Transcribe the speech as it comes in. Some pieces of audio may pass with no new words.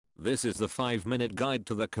This is the 5-minute guide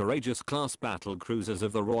to the Courageous class battlecruisers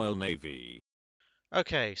of the Royal Navy.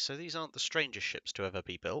 Okay, so these aren't the strangest ships to ever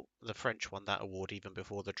be built. The French won that award even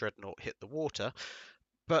before the Dreadnought hit the water,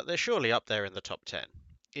 but they're surely up there in the top 10.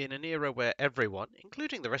 In an era where everyone,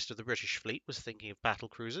 including the rest of the British fleet, was thinking of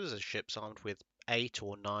battlecruisers as ships armed with 8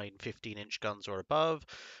 or 9 15-inch guns or above,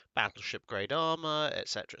 battleship grade armour,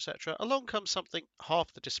 etc., along comes something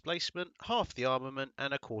half the displacement, half the armament,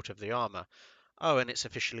 and a quarter of the armour. Oh, and it's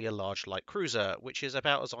officially a large light cruiser, which is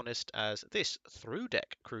about as honest as this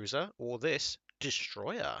through-deck cruiser or this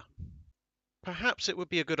destroyer. Perhaps it would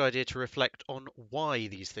be a good idea to reflect on why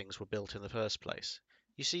these things were built in the first place.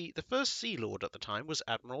 You see, the first Sea Lord at the time was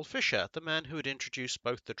Admiral Fisher, the man who had introduced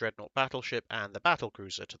both the Dreadnought battleship and the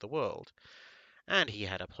battlecruiser to the world. And he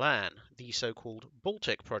had a plan, the so-called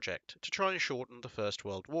Baltic Project, to try and shorten the First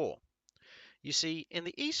World War. You see, in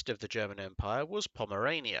the east of the German Empire was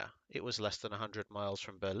Pomerania. It was less than 100 miles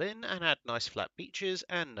from Berlin and had nice flat beaches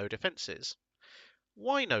and no defences.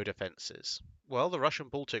 Why no defences? Well, the Russian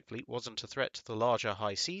Baltic Fleet wasn't a threat to the larger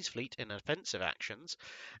High Seas Fleet in offensive actions,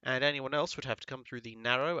 and anyone else would have to come through the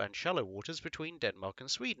narrow and shallow waters between Denmark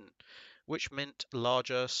and Sweden, which meant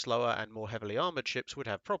larger, slower, and more heavily armoured ships would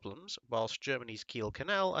have problems, whilst Germany's Kiel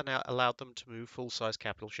Canal allowed them to move full-size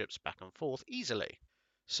capital ships back and forth easily.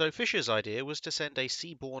 So Fisher's idea was to send a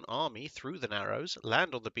seaborne army through the Narrows,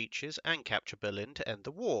 land on the beaches, and capture Berlin to end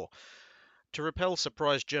the war. To repel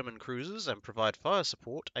surprise German cruisers and provide fire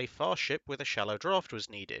support, a fast ship with a shallow draft was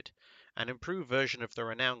needed. An improved version of the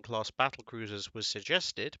Renown class battlecruisers was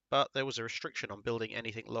suggested, but there was a restriction on building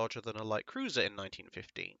anything larger than a light cruiser in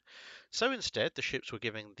 1915. So instead, the ships were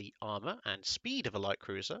given the armour and speed of a light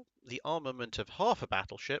cruiser, the armament of half a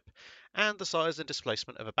battleship, and the size and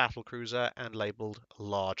displacement of a battlecruiser, and labelled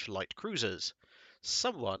large light cruisers.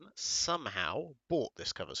 Someone, somehow, bought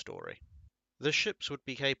this cover story. The ships would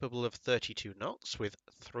be capable of 32 knots, with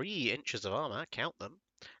 3 inches of armour, count them,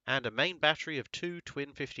 and a main battery of 2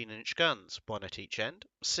 twin 15-inch guns, one at each end,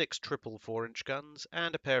 6 triple 4-inch guns,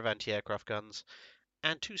 and a pair of anti-aircraft guns,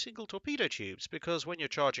 and 2 single torpedo tubes, because when you're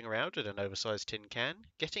charging around in an oversized tin can,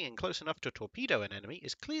 getting in close enough to torpedo an enemy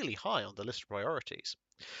is clearly high on the list of priorities.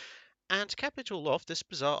 And to cap it all off, this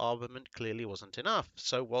bizarre armament clearly wasn't enough,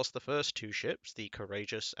 so whilst the first 2 ships, the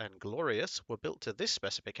Courageous and Glorious, were built to this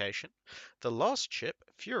specification, the last ship,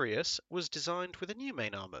 Furious, was designed with a new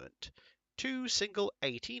main armament. 2 single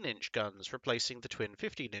 18-inch guns replacing the twin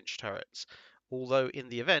 15-inch turrets, although in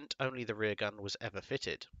the event only the rear gun was ever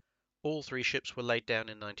fitted. All 3 ships were laid down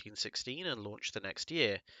in 1916 and launched the next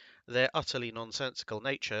year. Their utterly nonsensical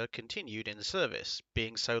nature continued in service.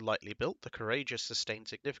 Being so lightly built, the Courageous sustained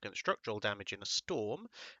significant structural damage in a storm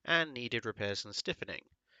and needed repairs and stiffening.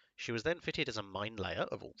 She was then fitted as a mine layer,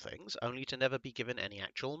 of all things, only to never be given any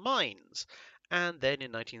actual mines. And then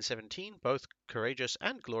in 1917, both Courageous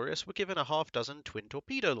and Glorious were given a half-dozen twin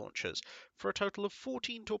torpedo launchers, for a total of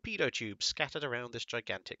 14 torpedo tubes scattered around this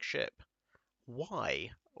gigantic ship.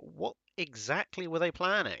 Why? What exactly were they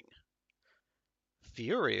planning?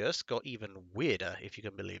 Furious got even weirder, if you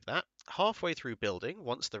can believe that. Halfway through building,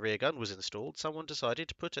 once the rear gun was installed, someone decided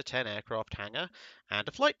to put a 10 aircraft hangar and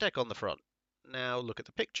a flight deck on the front. Now look at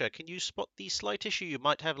the picture. Can you spot the slight issue you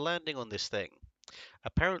might have landing on this thing?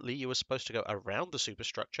 Apparently you were supposed to go around the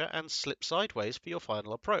superstructure and slip sideways for your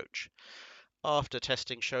final approach. After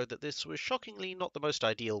testing showed that this was shockingly not the most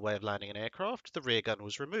ideal way of landing an aircraft, the rear gun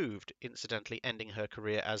was removed, incidentally ending her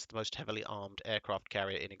career as the most heavily armed aircraft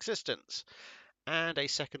carrier in existence, and a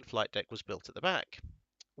second flight deck was built at the back,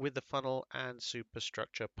 with the funnel and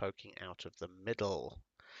superstructure poking out of the middle.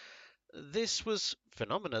 This was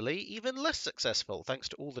phenomenally even less successful, thanks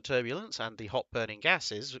to all the turbulence and the hot burning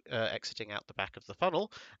gases exiting out the back of the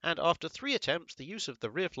funnel, and after 3 attempts, the use of the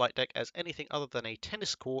rear flight deck as anything other than a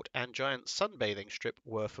tennis court and giant sunbathing strip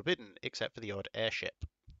were forbidden, except for the odd airship.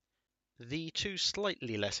 The 2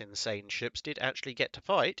 slightly less insane ships did actually get to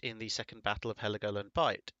fight in the Second Battle of Heligoland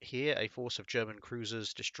Bight. Here, a force of German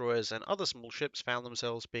cruisers, destroyers, and other small ships found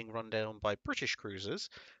themselves being run down by British cruisers,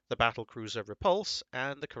 the battlecruiser Repulse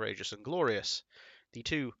and the Courageous and Glorious. The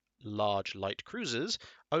 2 large light cruisers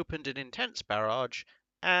opened an intense barrage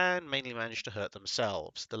and mainly managed to hurt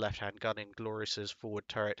themselves. The left-hand gun in Glorious's forward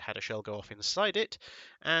turret had a shell go off inside it,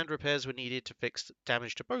 and repairs were needed to fix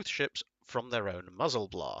damage to both ships from their own muzzle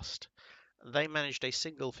blast. They managed a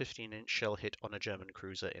single 15-inch shell hit on a German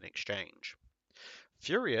cruiser in exchange.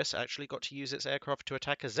 Furious actually got to use its aircraft to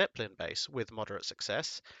attack a Zeppelin base with moderate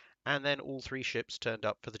success, and then all 3 ships turned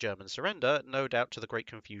up for the German surrender, no doubt to the great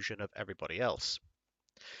confusion of everybody else.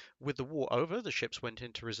 With the war over, the ships went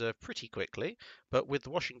into reserve pretty quickly, but with the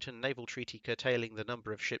Washington Naval Treaty curtailing the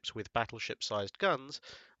number of ships with battleship-sized guns,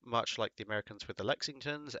 much like the Americans with the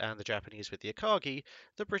Lexingtons and the Japanese with the Akagi,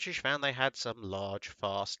 the British found they had some large,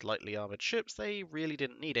 fast, lightly armoured ships they really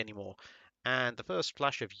didn't need anymore, and the first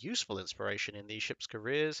flash of useful inspiration in these ships'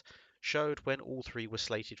 careers showed when all three were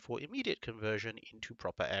slated for immediate conversion into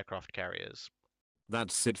proper aircraft carriers.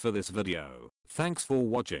 That's it for this video. Thanks for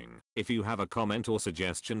watching. If you have a comment or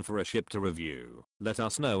suggestion for a ship to review, let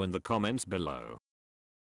us know in the comments below.